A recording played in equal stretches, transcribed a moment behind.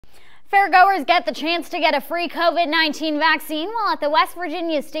Fairgoers get the chance to get a free COVID-19 vaccine while at the West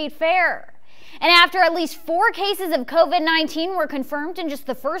Virginia State Fair. And after at least 4 cases of COVID-19 were confirmed in just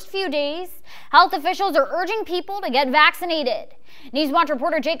the first few days, health officials are urging people to get vaccinated. Newswatch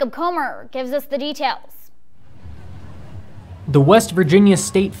reporter Jacob Comer gives us the details. The West Virginia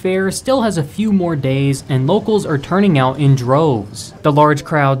State Fair still has a few more days, and locals are turning out in droves. The large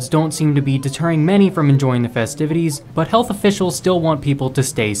crowds don't seem to be deterring many from enjoying the festivities, but health officials still want people to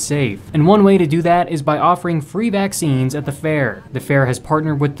stay safe. And one way to do that is by offering free vaccines at the fair. The fair has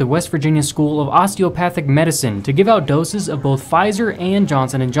partnered with the West Virginia School of Osteopathic Medicine to give out doses of both Pfizer and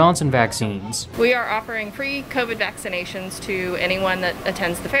Johnson & Johnson vaccines. We are offering free COVID vaccinations to anyone that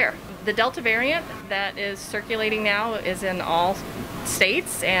attends the fair. The Delta variant that is circulating now is in all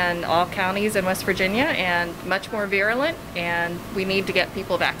states and all counties in West Virginia and much more virulent, and we need to get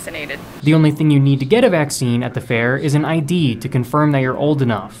people vaccinated. The only thing you need to get a vaccine at the fair is an ID to confirm that you're old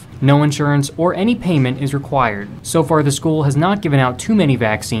enough. No insurance or any payment is required. So far, the school has not given out too many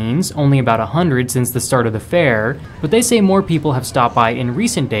vaccines, only about 100 since the start of the fair, but they say more people have stopped by in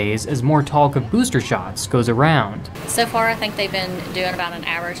recent days as more talk of booster shots goes around. So far, I think they've been doing about an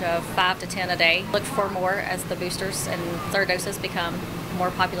average of 5 to 10 a day. Look for more as the boosters and third doses become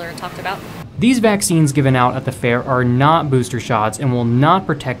more popular and talked about. These vaccines given out at the fair are not booster shots and will not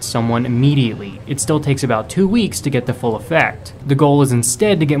protect someone immediately. It still takes about 2 weeks to get the full effect. The goal is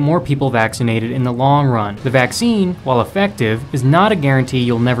instead to get more people vaccinated in the long run. The vaccine, while effective, is not a guarantee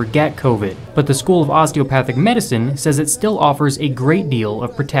you'll never get COVID, but the School of Osteopathic Medicine says it still offers a great deal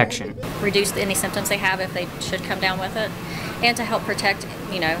of protection. Reduce any symptoms they have if they should come down with it, and to help protect,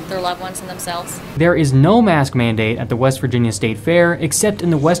 their loved ones and themselves. There is no mask mandate at the West Virginia State Fair except in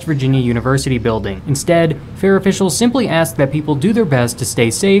the West Virginia University building. Instead, fair officials simply ask that people do their best to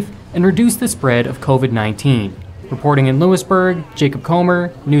stay safe and reduce the spread of COVID-19. Reporting in Lewisburg, Jacob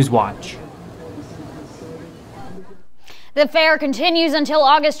Comer, Newswatch. The fair continues until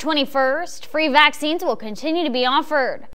August 21st. Free vaccines will continue to be offered.